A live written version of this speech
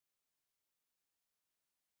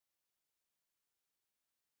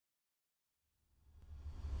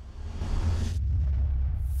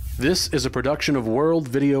This is a production of World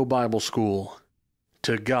Video Bible School.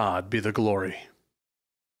 To God be the glory.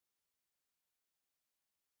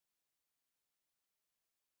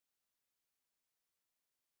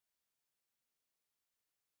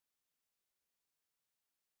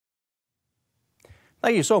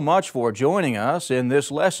 Thank you so much for joining us in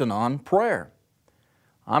this lesson on prayer.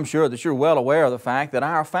 I'm sure that you're well aware of the fact that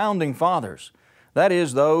our founding fathers, that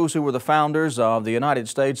is, those who were the founders of the United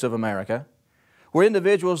States of America, were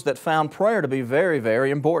individuals that found prayer to be very,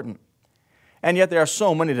 very important. And yet there are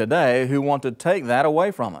so many today who want to take that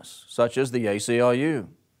away from us, such as the ACLU.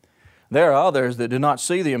 There are others that do not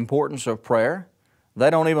see the importance of prayer. They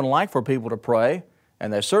don't even like for people to pray,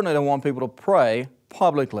 and they certainly don't want people to pray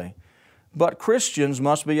publicly. But Christians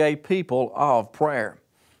must be a people of prayer.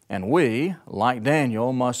 And we, like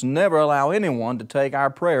Daniel, must never allow anyone to take our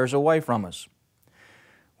prayers away from us.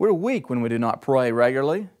 We're weak when we do not pray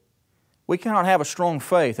regularly. We cannot have a strong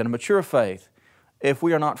faith and a mature faith if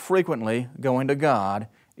we are not frequently going to God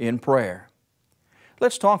in prayer.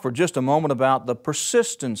 Let's talk for just a moment about the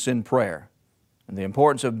persistence in prayer and the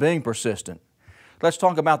importance of being persistent. Let's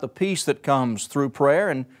talk about the peace that comes through prayer,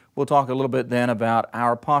 and we'll talk a little bit then about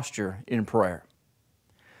our posture in prayer.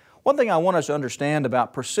 One thing I want us to understand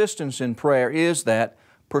about persistence in prayer is that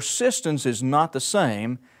persistence is not the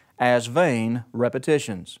same as vain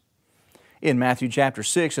repetitions. In Matthew chapter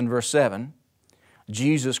 6 and verse 7,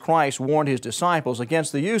 Jesus Christ warned His disciples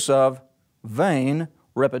against the use of vain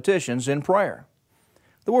repetitions in prayer.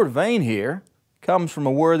 The word vain here comes from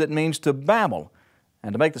a word that means to babble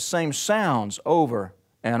and to make the same sounds over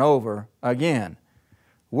and over again.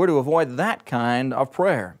 We're to avoid that kind of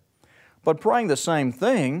prayer. But praying the same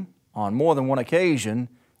thing on more than one occasion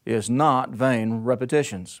is not vain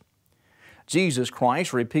repetitions. Jesus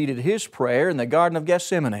Christ repeated His prayer in the Garden of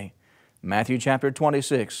Gethsemane, Matthew chapter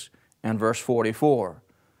 26 and verse 44.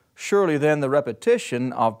 Surely then the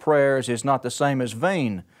repetition of prayers is not the same as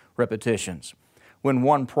vain repetitions. When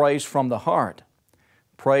one prays from the heart,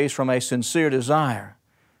 prays from a sincere desire,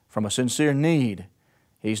 from a sincere need,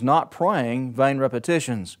 he's not praying vain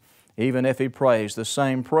repetitions, even if he prays the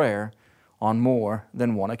same prayer on more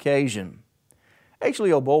than one occasion. H.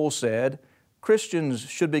 Leo Bowles said, Christians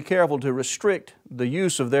should be careful to restrict the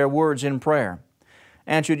use of their words in prayer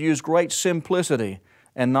and should use great simplicity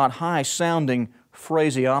and not high-sounding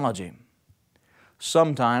phraseology.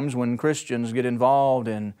 Sometimes when Christians get involved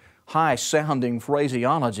in high-sounding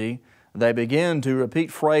phraseology, they begin to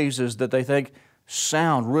repeat phrases that they think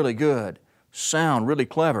sound really good, sound really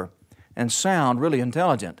clever, and sound really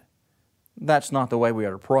intelligent. That's not the way we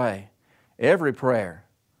are to pray. Every prayer,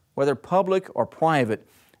 whether public or private,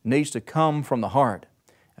 needs to come from the heart,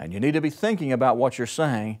 and you need to be thinking about what you're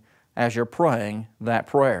saying as you're praying that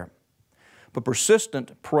prayer. But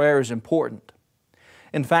persistent prayer is important.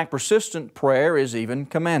 In fact, persistent prayer is even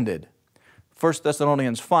commanded. 1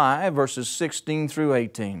 Thessalonians 5, verses 16 through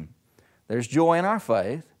 18. There's joy in our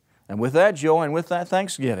faith, and with that joy and with that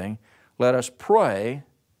thanksgiving, let us pray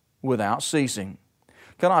without ceasing.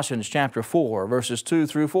 Colossians chapter 4, verses 2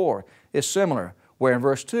 through 4 is similar, where in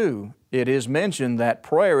verse 2 it is mentioned that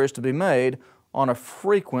prayer is to be made on a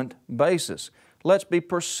frequent basis. Let's be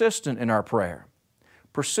persistent in our prayer.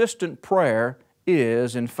 Persistent prayer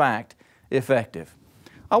is, in fact, effective.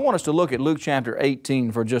 I want us to look at Luke chapter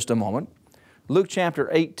 18 for just a moment. Luke chapter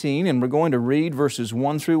 18, and we're going to read verses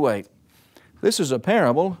 1 through 8. This is a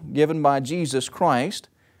parable given by Jesus Christ,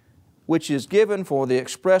 which is given for the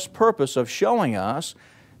express purpose of showing us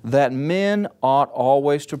that men ought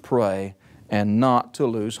always to pray and not to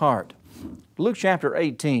lose heart. Luke chapter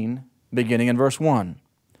 18, beginning in verse 1.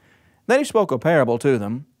 Then He spoke a parable to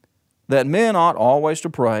them, that men ought always to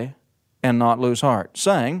pray and not lose heart,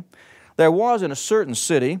 saying, There was in a certain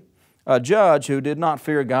city a judge who did not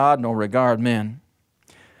fear God nor regard men.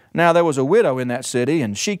 Now there was a widow in that city,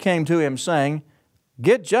 and she came to him, saying,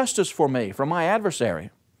 Get justice for me from my adversary.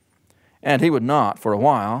 And he would not for a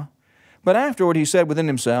while. But afterward he said within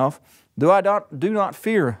himself, Do not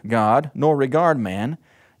fear God, nor regard man,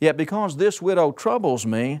 yet because this widow troubles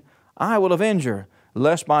me, I will avenge her,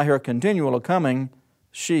 lest by her continual coming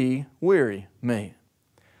she weary me.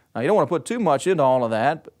 Now you don't want to put too much into all of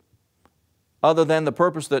that, other than the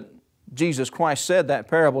purpose that Jesus Christ said that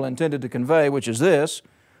parable intended to convey, which is this: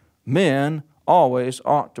 men always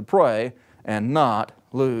ought to pray and not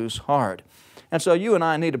lose heart. And so you and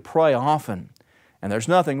I need to pray often. And there's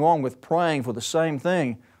nothing wrong with praying for the same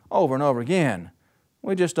thing over and over again.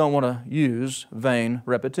 We just don't want to use vain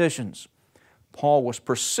repetitions. Paul was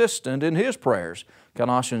persistent in his prayers,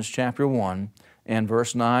 Colossians chapter 1 and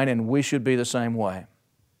verse 9, and we should be the same way.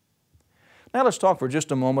 Now let's talk for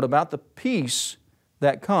just a moment about the peace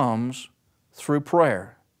that comes through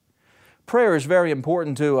prayer. Prayer is very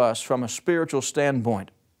important to us from a spiritual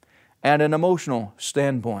standpoint and an emotional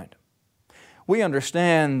standpoint. We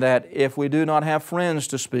understand that if we do not have friends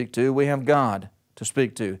to speak to, we have God to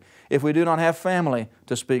speak to. If we do not have family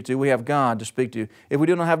to speak to, we have God to speak to. If we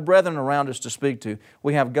do not have brethren around us to speak to,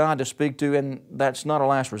 we have God to speak to, and that's not a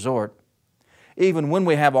last resort. Even when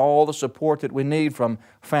we have all the support that we need from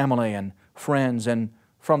family and friends and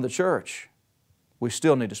from the church, we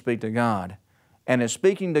still need to speak to God. And in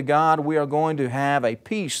speaking to God, we are going to have a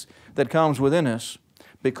peace that comes within us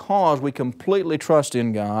because we completely trust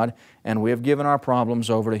in God and we have given our problems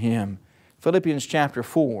over to Him. Philippians chapter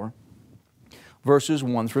 4, verses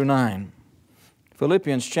 1 through 9.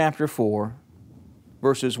 Philippians chapter 4,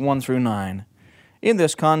 verses 1 through 9. In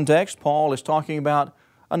this context, Paul is talking about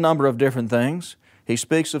a number of different things. He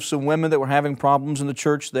speaks of some women that were having problems in the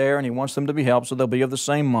church there, and he wants them to be helped so they'll be of the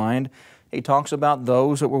same mind. He talks about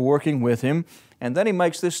those that were working with him, and then he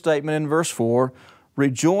makes this statement in verse 4,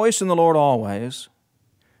 "Rejoice in the Lord always.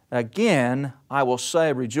 Again, I will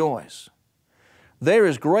say rejoice." There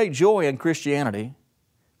is great joy in Christianity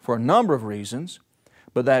for a number of reasons,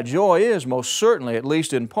 but that joy is most certainly, at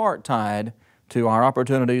least in part, tied to our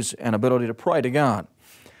opportunities and ability to pray to God.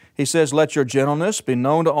 He says, "Let your gentleness be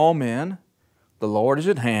known to all men. The Lord is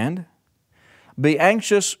at hand. Be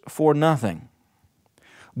anxious for nothing,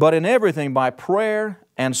 but in everything by prayer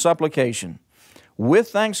and supplication, with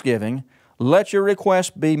thanksgiving, let your requests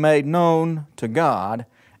be made known to God,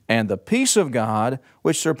 and the peace of God,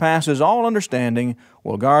 which surpasses all understanding,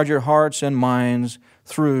 will guard your hearts and minds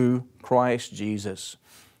through Christ Jesus."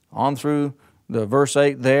 On through the verse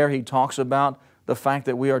 8 there, he talks about the fact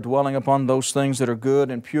that we are dwelling upon those things that are good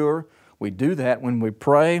and pure. We do that when we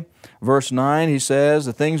pray. Verse 9, he says,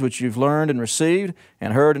 "The things which you've learned and received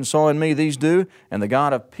and heard and saw in me, these do, and the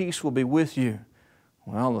God of peace will be with you."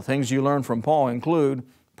 Well, the things you learn from Paul include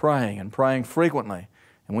praying and praying frequently.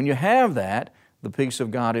 And when you have that, the peace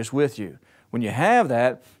of God is with you. When you have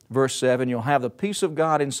that, verse 7, you'll have the peace of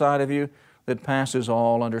God inside of you that passes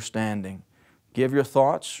all understanding. Give your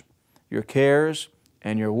thoughts, your cares,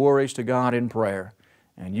 and your worries to God in prayer,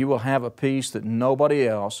 and you will have a peace that nobody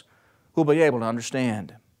else will be able to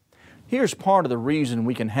understand. Here's part of the reason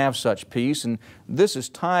we can have such peace, and this is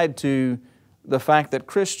tied to the fact that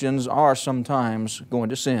Christians are sometimes going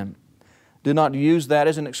to sin. Do not use that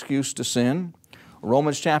as an excuse to sin.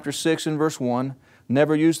 Romans chapter 6 and verse 1,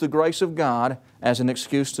 never use the grace of God as an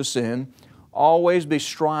excuse to sin. Always be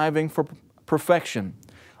striving for perfection.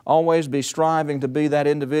 Always be striving to be that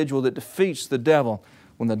individual that defeats the devil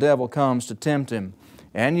when the devil comes to tempt him.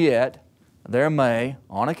 And yet, there may,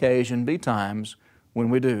 on occasion, be times when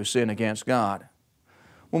we do sin against God.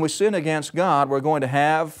 When we sin against God, we're going to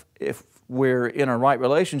have, if we're in a right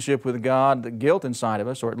relationship with God, the guilt inside of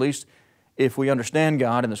us, or at least if we understand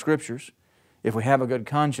God in the Scriptures, if we have a good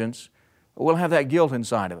conscience, we'll have that guilt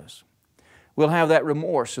inside of us. We'll have that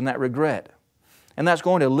remorse and that regret. And that's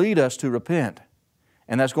going to lead us to repent.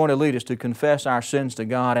 And that's going to lead us to confess our sins to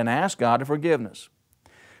God and ask God to forgive us.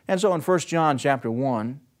 And so in 1 John chapter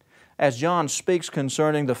 1, as John speaks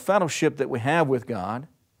concerning the fellowship that we have with God,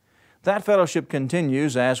 that fellowship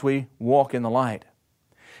continues as we walk in the light.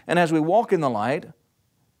 And as we walk in the light,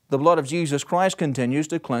 the blood of Jesus Christ continues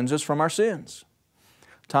to cleanse us from our sins.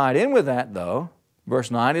 Tied in with that, though, verse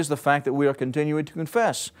 9 is the fact that we are continuing to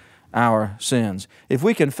confess our sins. If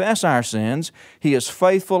we confess our sins, He is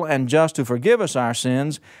faithful and just to forgive us our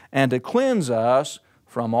sins and to cleanse us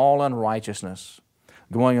from all unrighteousness.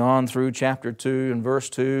 Going on through chapter 2 and verse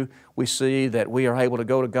 2, we see that we are able to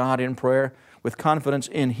go to God in prayer with confidence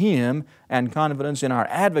in Him and confidence in our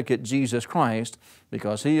advocate, Jesus Christ,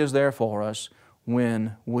 because He is there for us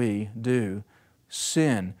when we do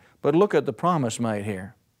sin. But look at the promise made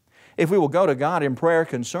here. If we will go to God in prayer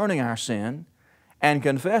concerning our sin and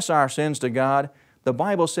confess our sins to God, the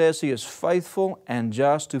Bible says He is faithful and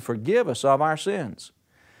just to forgive us of our sins.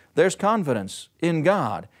 There's confidence in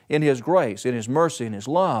God, in His grace, in His mercy, in His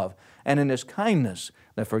love, and in His kindness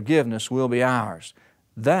that forgiveness will be ours.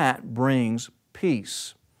 That brings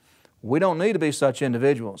peace. We don't need to be such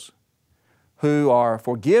individuals who are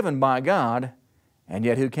forgiven by God and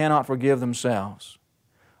yet who cannot forgive themselves.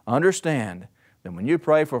 Understand that when you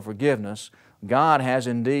pray for forgiveness, God has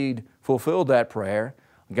indeed fulfilled that prayer.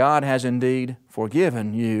 God has indeed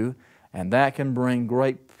forgiven you, and that can bring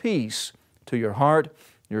great peace to your heart,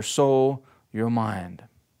 your soul, your mind.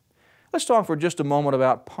 Let's talk for just a moment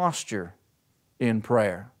about posture in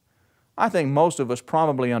prayer. I think most of us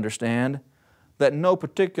probably understand that no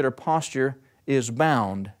particular posture is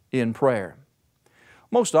bound in prayer.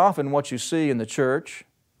 Most often what you see in the church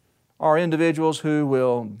are individuals who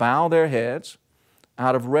will bow their heads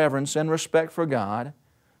out of reverence and respect for God,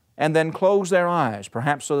 and then close their eyes,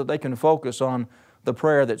 perhaps so that they can focus on the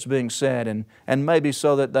prayer that's being said, and maybe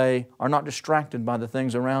so that they are not distracted by the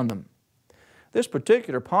things around them. This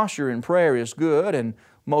particular posture in prayer is good and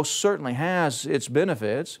most certainly has its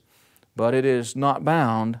benefits, but it is not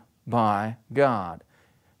bound by God.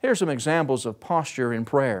 Here are some examples of posture in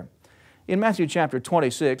prayer. In Matthew chapter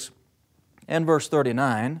 26 and verse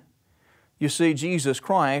 39, you see Jesus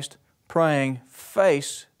Christ praying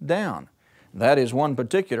face down. That is one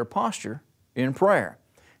particular posture in prayer.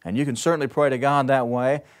 And you can certainly pray to God that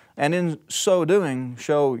way, and in so doing,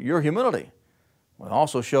 show your humility. We'll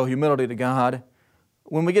also show humility to God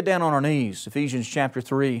when we get down on our knees, Ephesians chapter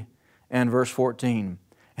 3 and verse 14.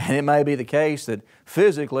 And it may be the case that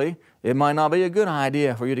physically it might not be a good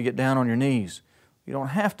idea for you to get down on your knees. You don't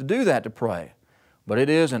have to do that to pray, but it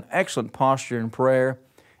is an excellent posture in prayer.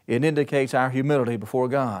 It indicates our humility before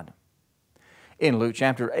God. In Luke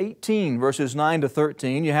chapter 18, verses 9 to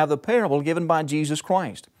 13, you have the parable given by Jesus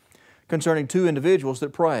Christ concerning two individuals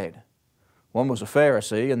that prayed. One was a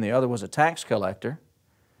Pharisee and the other was a tax collector.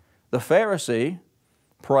 The Pharisee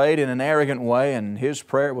prayed in an arrogant way, and his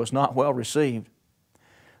prayer was not well received.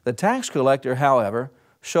 The tax collector, however,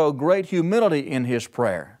 showed great humility in his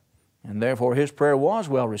prayer, and therefore his prayer was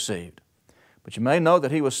well received. But you may note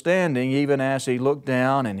that he was standing even as he looked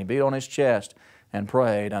down and he beat on his chest and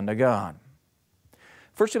prayed unto God.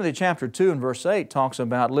 1 Timothy chapter 2 and verse 8 talks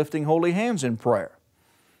about lifting holy hands in prayer.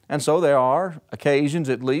 And so there are occasions,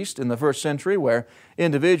 at least in the first century, where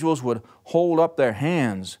individuals would hold up their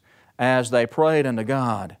hands as they prayed unto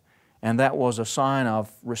God, and that was a sign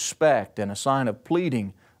of respect and a sign of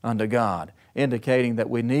pleading unto God, indicating that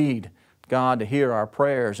we need God to hear our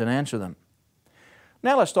prayers and answer them.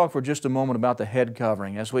 Now let's talk for just a moment about the head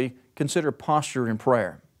covering as we consider posture in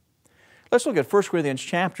prayer. Let's look at 1 Corinthians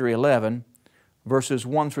chapter 11, verses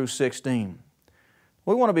 1 through 16.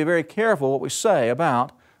 We want to be very careful what we say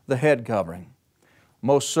about the head covering.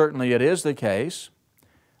 Most certainly it is the case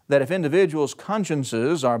that if individuals'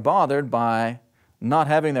 consciences are bothered by not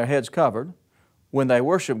having their heads covered, when they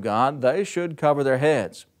worship God, they should cover their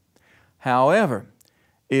heads. However,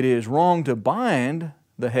 it is wrong to bind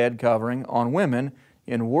the head covering on women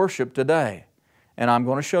in worship today, and I'm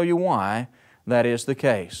going to show you why that is the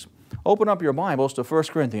case. Open up your Bibles to 1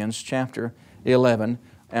 Corinthians chapter 11,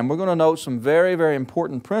 and we're going to note some very, very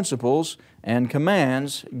important principles and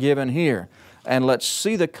commands given here. And let's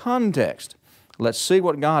see the context. Let's see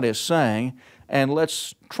what God is saying, and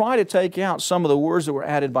let's try to take out some of the words that were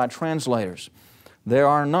added by translators. There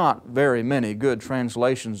are not very many good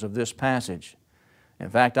translations of this passage. In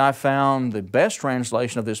fact, I found the best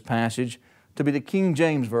translation of this passage to be the King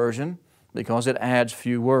James Version because it adds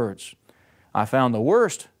few words. I found the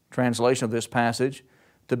worst translation of this passage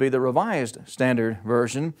to be the Revised Standard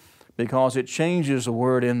Version because it changes a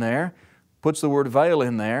word in there, puts the word veil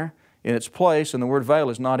in there in its place, and the word veil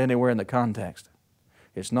is not anywhere in the context.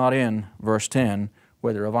 It's not in verse 10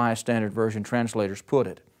 where the Revised Standard Version translators put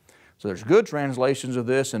it. So there's good translations of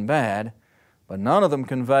this and bad, but none of them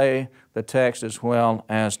convey the text as well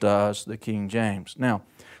as does the King James. Now,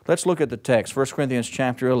 let's look at the text, 1 Corinthians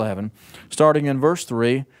chapter 11, starting in verse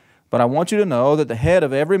 3. But I want you to know that the head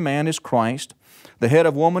of every man is Christ, the head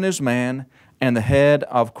of woman is man, and the head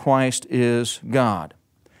of Christ is God.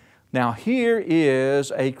 Now here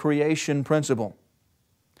is a creation principle.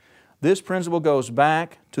 This principle goes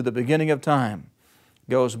back to the beginning of time,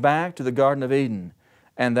 goes back to the Garden of Eden,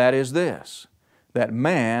 and that is this, that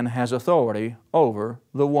man has authority over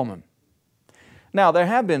the woman. Now there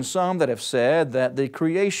have been some that have said that the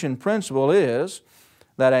creation principle is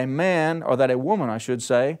that a man, or that a woman I should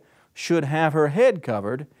say, should have her head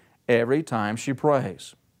covered every time she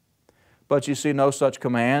prays. But you see no such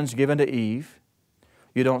commands given to Eve.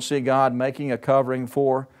 You don't see God making a covering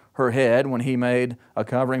for her head when He made a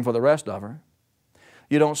covering for the rest of her.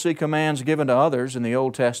 You don't see commands given to others in the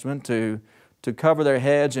Old Testament to cover their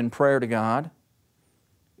heads in prayer to God.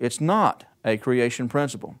 It's not a creation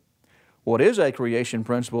principle. What is a creation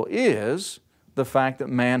principle is the fact that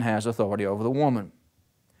man has authority over the woman.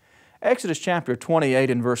 Exodus chapter 28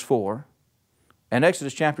 and verse 4 and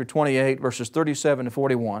Exodus chapter 28 verses 37 to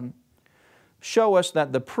 41 show us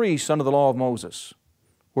that the priests under the law of Moses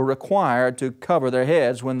were required to cover their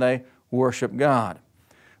heads when they worshiped God.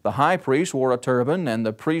 The high priest wore a turban and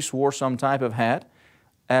the priests wore some type of hat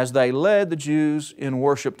as they led the Jews in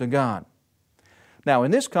worship to God. Now in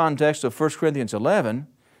this context of 1 Corinthians 11,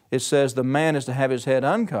 it says the man is to have his head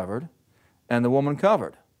uncovered and the woman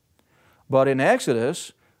covered. But in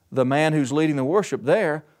Exodus, the man who's leading the worship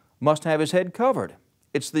there must have his head covered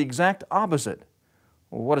It's the exact opposite.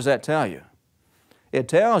 Well, what does that tell you? It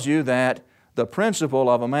tells you that the principle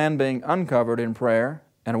of a man being uncovered in prayer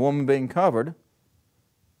and a woman being covered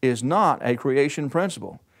is not a creation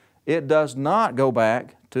principle. It does not go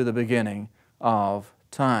back to the beginning of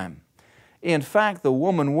time. In fact, the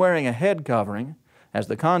woman wearing a head covering, as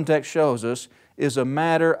the context shows us, is a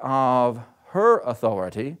matter of her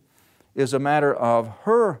authority, is a matter of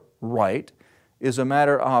her right, is a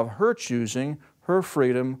matter of her choosing, her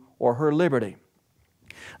freedom, or her liberty.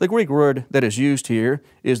 The Greek word that is used here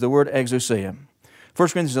is the word exousia.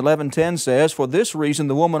 1 Corinthians 11:10 says, "For this reason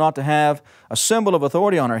the woman ought to have a symbol of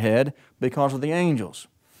authority on her head because of the angels."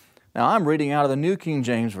 Now I'm reading out of the New King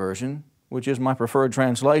James Version, which is my preferred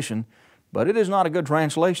translation, but it is not a good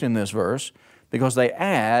translation in this verse because they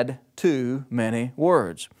add too many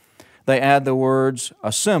words. They add the words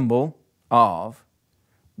 "a symbol of."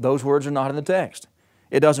 Those words are not in the text.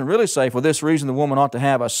 It doesn't really say, "For this reason the woman ought to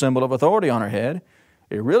have a symbol of authority on her head."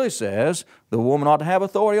 It really says the woman ought to have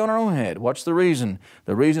authority on her own head. What's the reason?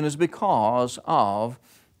 The reason is because of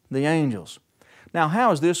the angels. Now,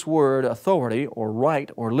 how is this word authority or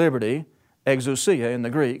right or liberty, exousia in the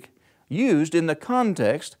Greek, used in the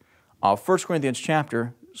context of 1 Corinthians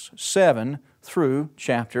chapter 7 through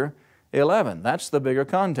chapter 11? That's the bigger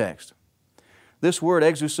context. This word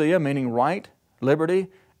exousia, meaning right, liberty,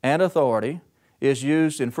 and authority, is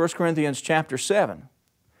used in 1 Corinthians chapter 7.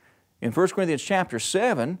 In 1 Corinthians chapter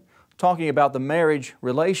 7, talking about the marriage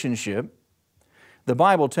relationship, the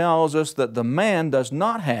Bible tells us that the man does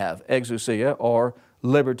not have exousia or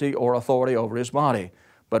liberty or authority over his body,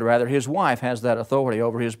 but rather his wife has that authority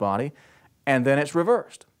over his body, and then it's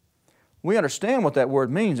reversed. We understand what that word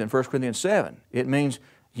means in 1 Corinthians 7. It means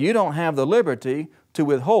you don't have the liberty to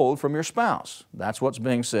withhold from your spouse. That's what's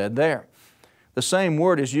being said there. The same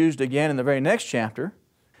word is used again in the very next chapter.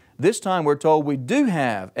 This time we're told we do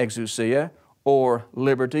have exousia or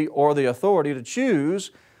liberty or the authority to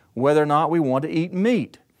choose whether or not we want to eat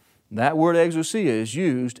meat. That word exousia is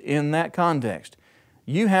used in that context.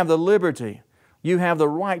 You have the liberty, you have the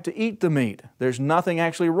right to eat the meat. There's nothing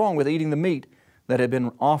actually wrong with eating the meat that had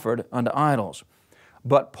been offered unto idols.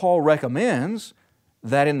 But Paul recommends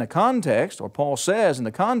that in the context, or Paul says in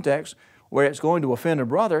the context, where it's going to offend a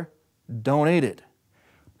brother, don't eat it.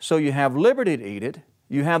 So you have liberty to eat it,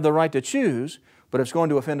 you have the right to choose, but if it's going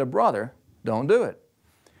to offend a brother, don't do it.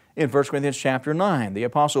 In 1 Corinthians chapter 9, the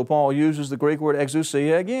Apostle Paul uses the Greek word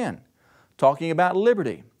exousia again, talking about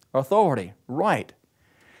liberty, authority, right.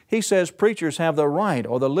 He says preachers have the right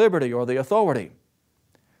or the liberty or the authority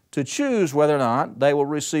to choose whether or not they will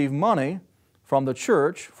receive money from the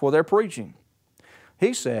church for their preaching.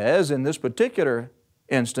 He says in this particular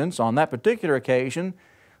instance, on that particular occasion,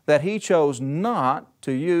 that he chose not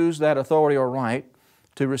to use that authority or right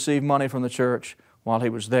to receive money from the church while he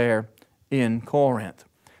was there in Corinth.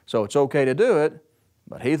 So it's okay to do it,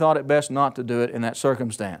 but he thought it best not to do it in that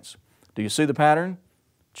circumstance. Do you see the pattern?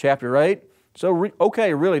 Chapter 8, it's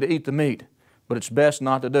okay really to eat the meat, but it's best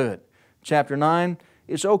not to do it. Chapter 9,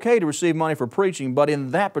 it's okay to receive money for preaching, but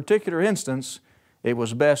in that particular instance, it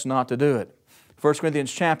was best not to do it. 1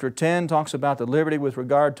 Corinthians chapter 10 talks about the liberty with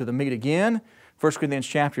regard to the meat again. 1 Corinthians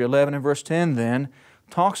chapter 11 and verse 10 then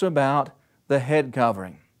talks about the head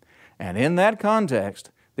covering. And in that context,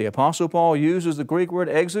 the Apostle Paul uses the Greek word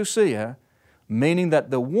exousia, meaning that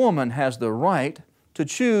the woman has the right to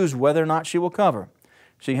choose whether or not she will cover.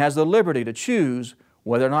 She has the liberty to choose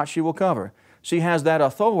whether or not she will cover. She has that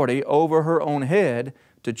authority over her own head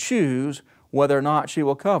to choose whether or not she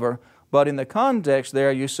will cover. But in the context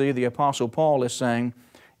there, you see the Apostle Paul is saying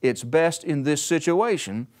it's best in this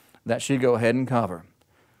situation that she go ahead and cover.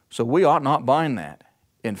 So we ought not bind that.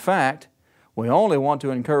 In fact, we only want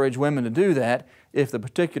to encourage women to do that if the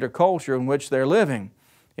particular culture in which they're living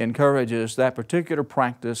encourages that particular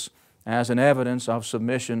practice as an evidence of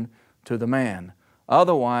submission to the man.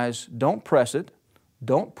 Otherwise, don't press it,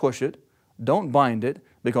 don't push it, don't bind it,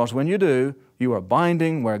 because when you do, you are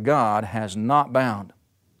binding where God has not bound.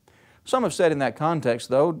 Some have said in that context,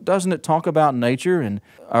 though, doesn't it talk about nature? And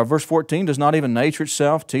verse 14, does not even nature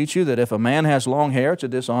itself teach you that if a man has long hair, it's a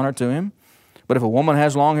dishonor to him? But if a woman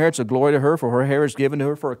has long hair, it's a glory to her, for her hair is given to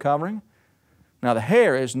her for a covering? Now, the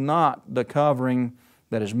hair is not the covering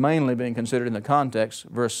that is mainly being considered in the context,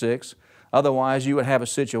 verse 6. Otherwise, you would have a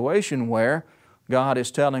situation where God is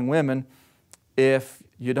telling women, if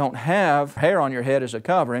you don't have hair on your head as a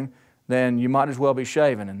covering, then you might as well be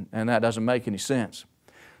shaven, and that doesn't make any sense.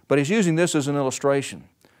 But he's using this as an illustration.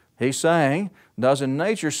 He's saying, doesn't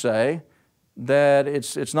nature say that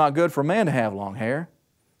it's not good for a man to have long hair,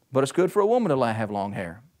 but it's good for a woman to have long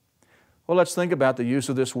hair? Well, let's think about the use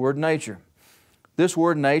of this word nature. This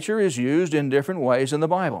word nature is used in different ways in the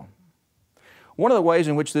Bible. One of the ways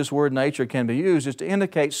in which this word nature can be used is to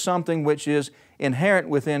indicate something which is inherent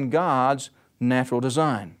within God's natural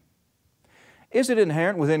design. Is it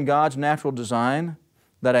inherent within God's natural design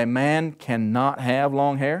that a man cannot have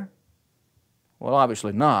long hair? Well,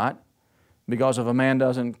 obviously not, because if a man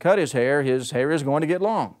doesn't cut his hair is going to get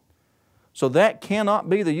long. So that cannot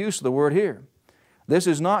be the use of the word here. This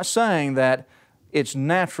is not saying that it's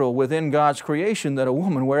natural within God's creation that a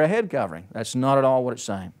woman wear a head covering. That's not at all what it's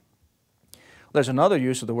saying. There's another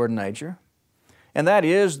use of the word nature, and that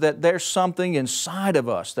is that there's something inside of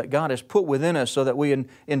us that God has put within us so that we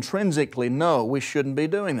intrinsically know we shouldn't be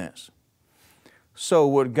doing this. So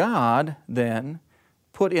would God then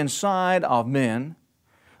put inside of men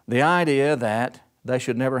the idea that they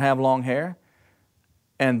should never have long hair,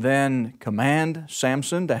 and then command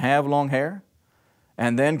Samson to have long hair,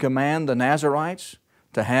 and then command the Nazarites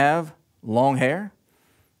to have long hair?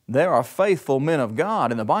 There are faithful men of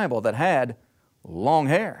God in the Bible that had long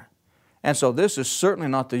hair. And so this is certainly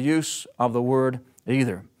not the use of the word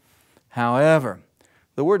either. However,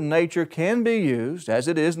 the word nature can be used, as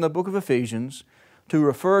it is in the book of Ephesians, to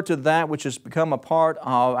refer to that which has become a part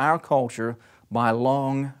of our culture by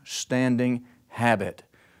long-standing habit.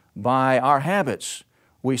 By our habits,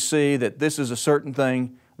 we see that this is a certain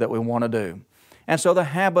thing that we want to do. And so the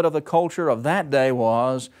habit of the culture of that day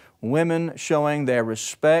was women showing their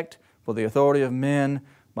respect for the authority of men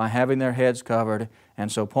by having their heads covered. And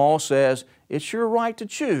so Paul says, it's your right to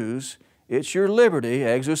choose, it's your liberty,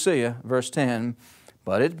 exousia, verse 10,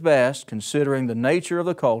 but it's best, considering the nature of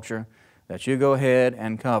the culture, that you go ahead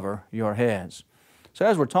and cover your heads. So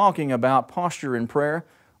as we're talking about posture in prayer,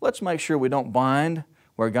 let's make sure we don't bind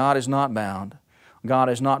where God is not bound. God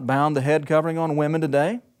has not bound the head covering on women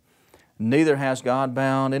today. Neither has God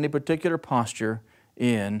bound any particular posture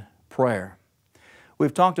in prayer.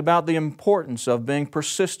 We've talked about the importance of being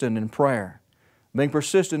persistent in prayer. Being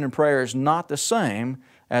persistent in prayer is not the same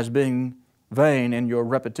as being vain in your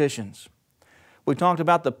repetitions. We talked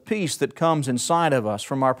about the peace that comes inside of us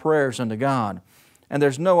from our prayers unto God. And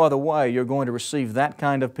there's no other way you're going to receive that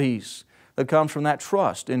kind of peace that comes from that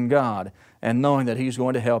trust in God and knowing that He's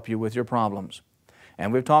going to help you with your problems.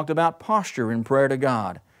 And we've talked about posture in prayer to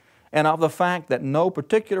God and of the fact that no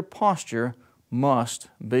particular posture must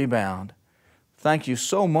be bound. Thank you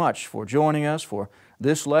so much for joining us for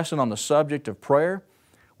this lesson on the subject of prayer.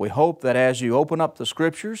 We hope that as you open up the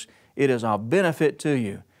Scriptures, it is of benefit to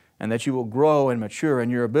you and that you will grow and mature in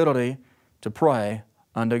your ability to pray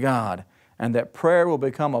unto God, and that prayer will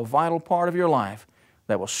become a vital part of your life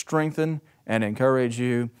that will strengthen and encourage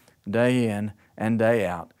you day in and day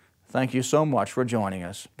out. Thank you so much for joining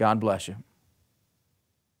us. God bless you.